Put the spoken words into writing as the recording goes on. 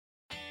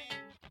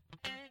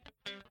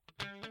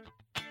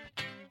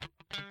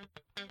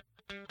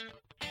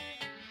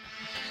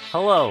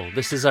Hello,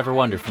 this is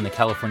Everwonder from the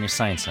California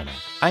Science Center.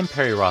 I'm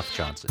Perry Roth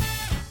Johnson.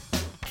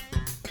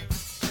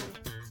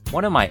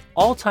 One of my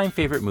all-time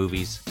favorite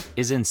movies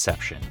is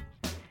Inception.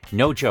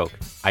 No joke,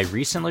 I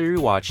recently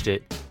rewatched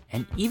it,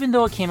 and even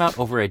though it came out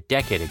over a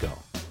decade ago,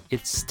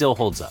 it still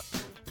holds up.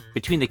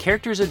 Between the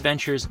characters'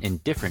 adventures in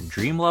different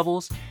dream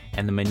levels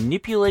and the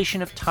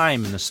manipulation of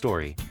time in the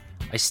story,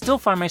 I still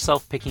find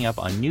myself picking up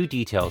on new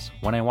details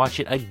when I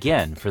watch it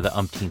again for the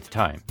umpteenth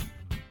time.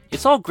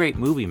 It's all great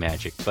movie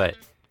magic, but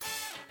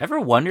ever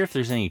wonder if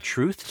there's any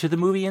truth to the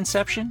movie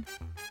Inception?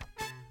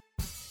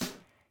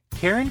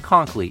 Karen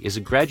Konkoly is a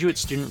graduate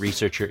student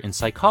researcher in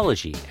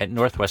psychology at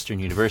Northwestern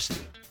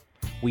University.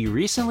 We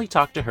recently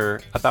talked to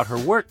her about her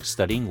work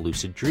studying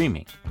lucid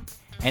dreaming.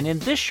 And in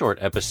this short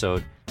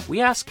episode, we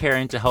asked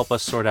Karen to help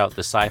us sort out the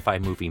sci-fi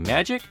movie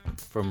magic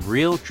from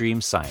real dream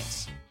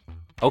science.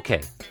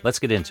 Okay, let's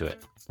get into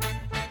it.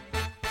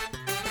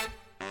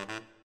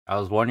 I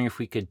was wondering if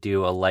we could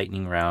do a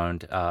lightning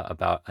round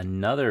about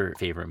another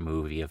favorite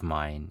movie of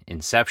mine,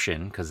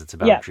 Inception, because it's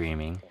about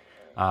dreaming.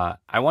 I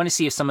want to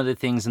see if some of the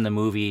things in the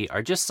movie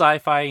are just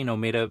sci-fi,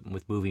 made up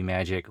with movie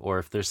magic, or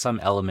if there's some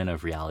element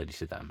of reality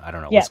to them. I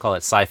don't know. Let's call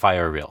it sci-fi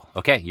or real.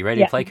 Okay, you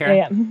ready to play,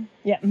 Karen?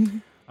 Yeah.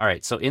 All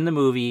right, so in the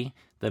movie,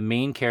 the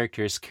main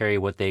characters carry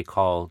what they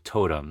call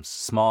totems,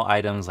 small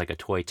items like a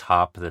toy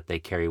top that they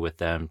carry with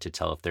them to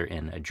tell if they're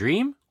in a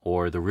dream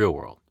or the real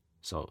world.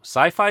 So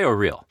sci-fi or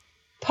real?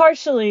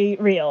 Partially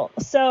real.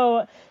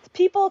 So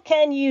people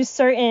can use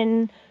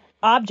certain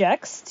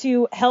objects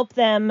to help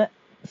them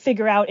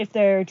figure out if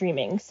they're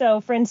dreaming.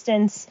 So for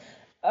instance,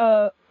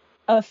 a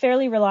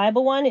fairly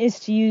reliable one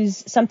is to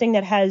use something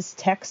that has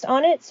text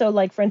on it. So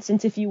like, for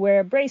instance, if you wear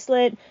a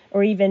bracelet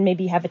or even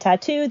maybe have a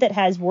tattoo that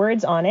has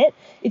words on it,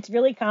 it's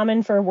really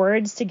common for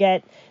words to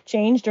get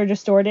changed or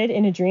distorted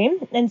in a dream.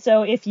 And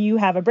so if you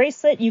have a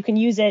bracelet, you can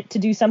use it to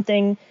do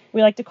something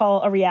we like to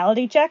call a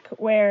reality check,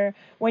 where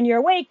when you're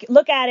awake,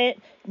 look at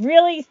it,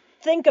 really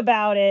think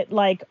about it,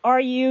 like, are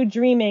you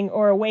dreaming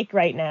or awake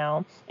right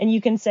now? And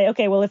you can say,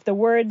 okay, well, if the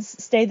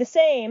words stay the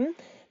same,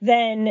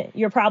 then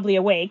you're probably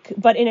awake.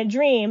 But in a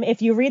dream,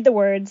 if you read the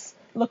words,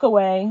 look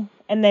away,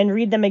 and then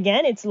read them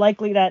again, it's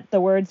likely that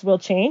the words will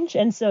change.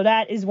 And so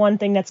that is one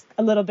thing that's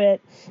a little bit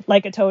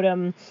like a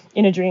totem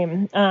in a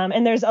dream.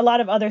 And there's a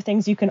lot of other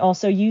things you can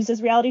also use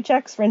as reality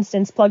checks. For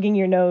instance, plugging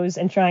your nose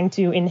and trying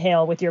to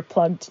inhale with your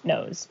plugged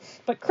nose.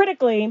 But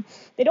critically,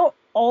 they don't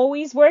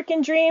always work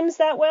in dreams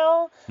that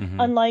well,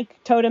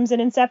 unlike totems in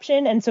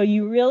Inception. And so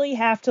you really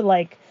have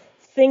to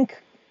think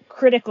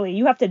critically.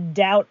 You have to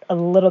doubt a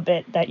little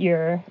bit that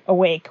you're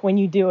awake when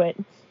you do it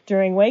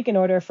during wake in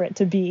order for it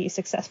to be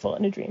successful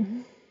in a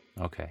dream.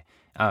 Okay.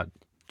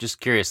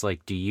 Just curious,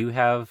 do you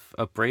have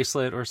a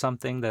bracelet or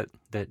something that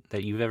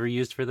you've ever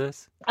used for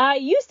this? I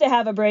used to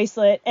have a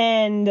bracelet,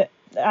 and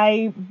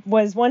I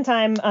was one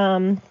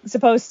time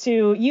supposed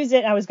to use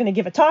it. I was going to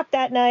give a talk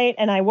that night,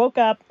 and I woke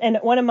up, and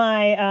one of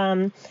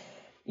my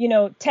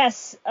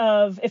tests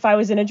of if I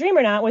was in a dream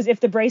or not was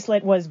if the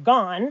bracelet was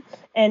gone.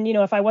 And,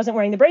 if I wasn't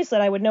wearing the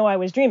bracelet, I would know I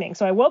was dreaming.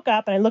 So I woke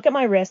up and I look at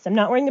my wrist. I'm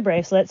not wearing the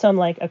bracelet. So I'm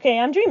like, okay,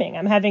 I'm dreaming.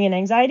 I'm having an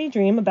anxiety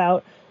dream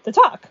about the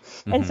talk.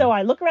 And so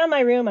I look around my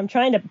room. I'm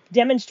trying to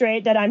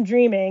demonstrate that I'm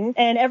dreaming,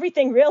 and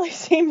everything really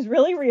seems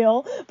really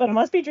real, but I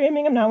must be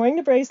dreaming. I'm not wearing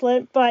the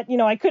bracelet. But,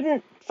 I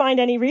couldn't find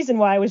any reason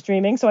why I was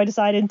dreaming. So I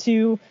decided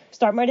to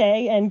start my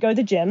day and go to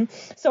the gym.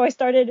 So I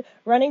started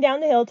running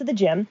down the hill to the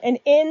gym, and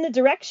in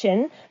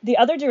the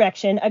other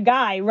direction, a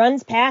guy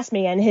runs past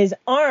me and his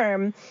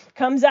arm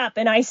comes up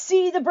and I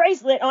see the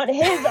bracelet on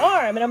his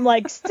arm. And I'm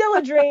like, still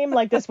a dream.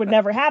 Like, this would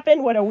never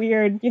happen. What a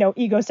weird,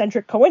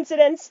 egocentric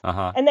coincidence.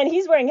 And then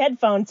he's wearing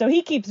headphones. So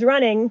he keeps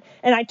running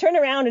and I turn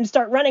around and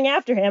start running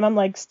after him. I'm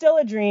like, still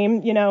a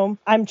dream.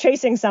 I'm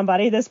chasing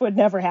somebody. This would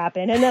never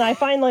happen. And then I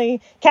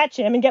finally catch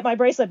him and get my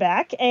bracelet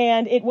back.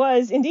 And it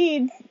was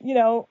indeed,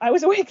 I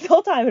was awake the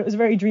whole time. It was a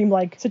very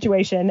dreamlike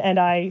situation. And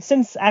I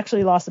since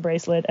actually lost the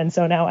bracelet. And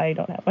so now I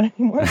don't have one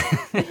anymore.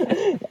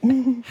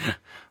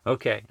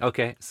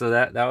 Okay. So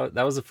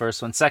that was the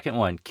first one. Second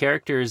one,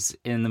 characters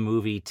in the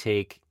movie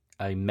take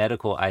a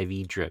medical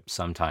IV drip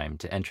sometime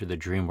to enter the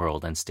dream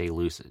world and stay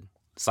lucid.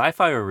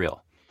 Sci-fi or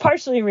real?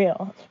 Partially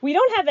real. We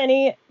don't have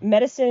any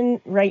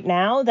medicine right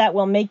now that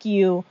will make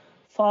you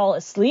fall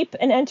asleep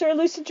and enter a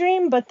lucid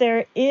dream, but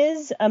there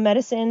is a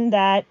medicine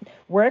that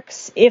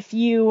works if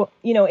you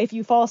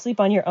fall asleep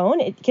on your own.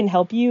 It can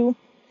help you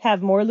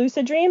have more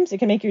lucid dreams. It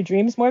can make your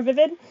dreams more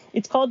vivid.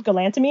 It's called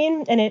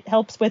galantamine, and it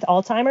helps with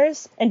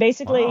Alzheimer's. And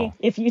basically,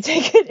 if you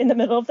take it in the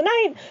middle of the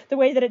night, the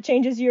way that it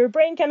changes your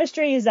brain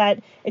chemistry is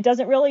that it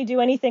doesn't really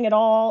do anything at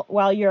all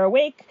while you're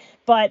awake.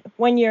 But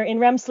when you're in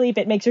REM sleep,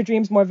 it makes your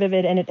dreams more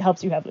vivid, and it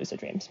helps you have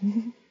lucid dreams.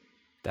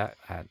 That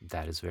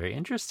is very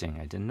interesting.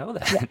 I didn't know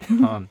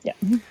that. Yeah.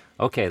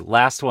 Okay,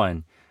 last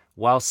one.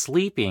 While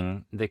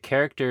sleeping, the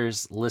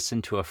characters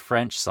listen to a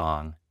French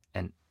song.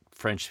 And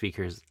French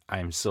speakers,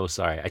 I'm so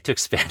sorry. I took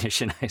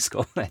Spanish in high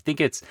school. I think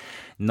it's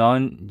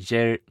Non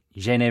Je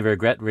ne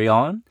regrette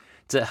rien,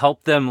 to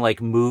help them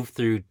move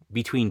through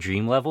between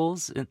dream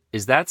levels.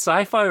 Is that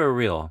sci-fi or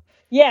real?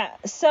 Yeah,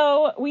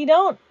 so we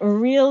don't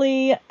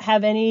really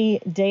have any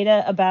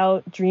data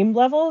about dream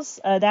levels.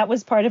 That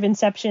was part of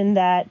Inception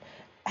that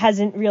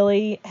hasn't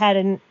really had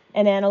an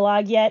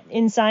analog yet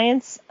in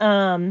science.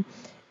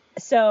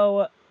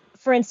 So,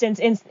 for instance,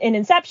 in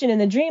Inception, in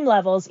the dream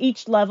levels,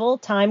 each level,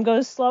 time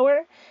goes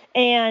slower.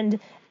 And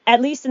at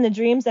least in the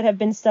dreams that have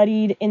been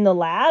studied in the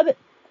lab,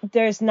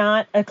 there's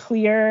not a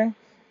clear...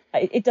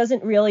 It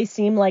doesn't really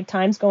seem like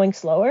time's going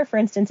slower. For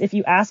instance, if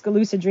you ask a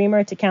lucid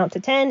dreamer to count to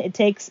 10, it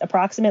takes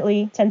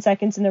approximately 10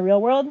 seconds in the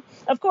real world.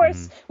 Of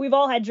course, we've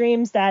all had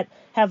dreams that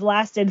have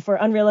lasted for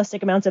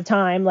unrealistic amounts of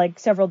time, like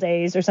several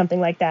days or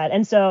something like that.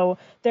 And so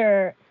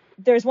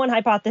there's one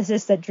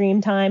hypothesis that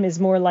dream time is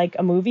more like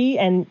a movie,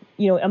 and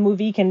a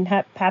movie can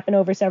happen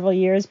over several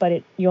years,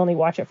 but you only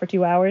watch it for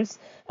 2 hours.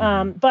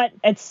 But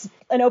it's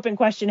an open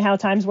question how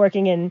time's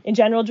working in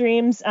general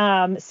dreams.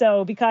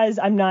 So because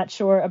I'm not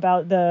sure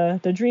about the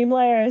dream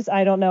layers,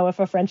 I don't know if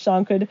a French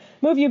song could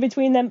move you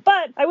between them.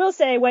 But I will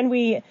say, when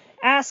we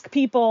ask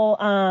people,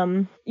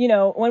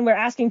 when we're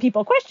asking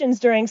people questions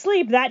during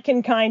sleep, that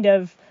can kind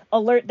of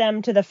alert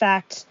them to the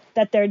fact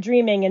that they're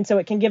dreaming, and so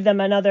it can give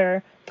them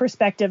another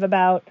perspective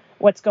about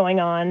what's going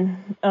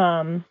on.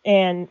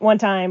 And one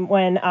time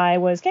when I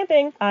was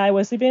camping, I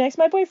was sleeping next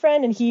to my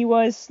boyfriend, and he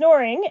was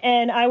snoring,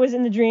 and I was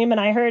in the dream,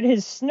 and I heard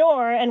his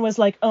snore and was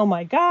like, oh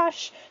my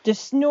gosh, the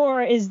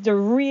snore is the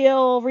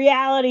real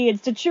reality.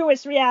 It's the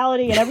truest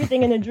reality, and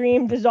everything in the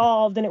dream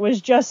dissolved, and it was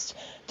just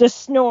the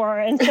snore.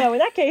 And so in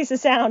that case, the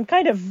sound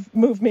kind of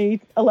moved me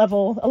a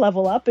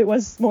level up. It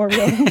was more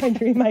real than my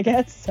dream, I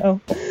guess.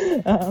 So,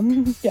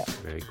 yeah.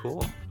 Very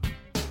cool.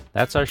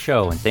 That's our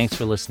show, and thanks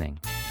for listening.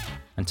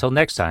 Until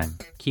next time,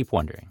 keep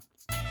wondering.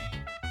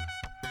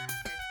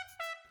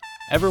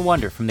 Ever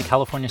Wonder from the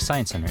California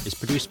Science Center is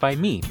produced by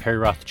me, Perry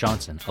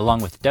Roth-Johnson,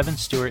 along with Devin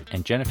Stewart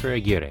and Jennifer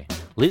Aguirre.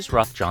 Liz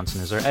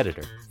Roth-Johnson is our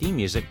editor. Theme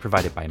music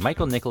provided by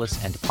Michael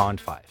Nicholas and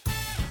Pond5.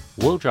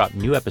 We'll drop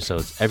new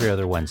episodes every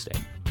other Wednesday.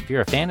 If you're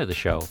a fan of the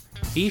show,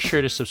 be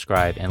sure to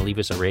subscribe and leave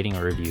us a rating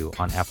or review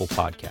on Apple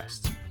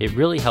Podcasts. It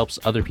really helps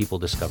other people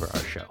discover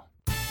our show.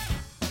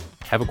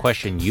 Have a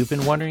question you've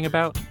been wondering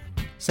about?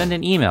 Send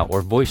an email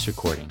or voice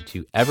recording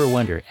to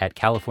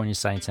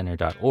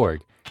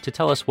everwonder@californiasciencecenter.org to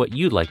tell us what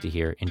you'd like to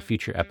hear in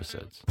future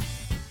episodes.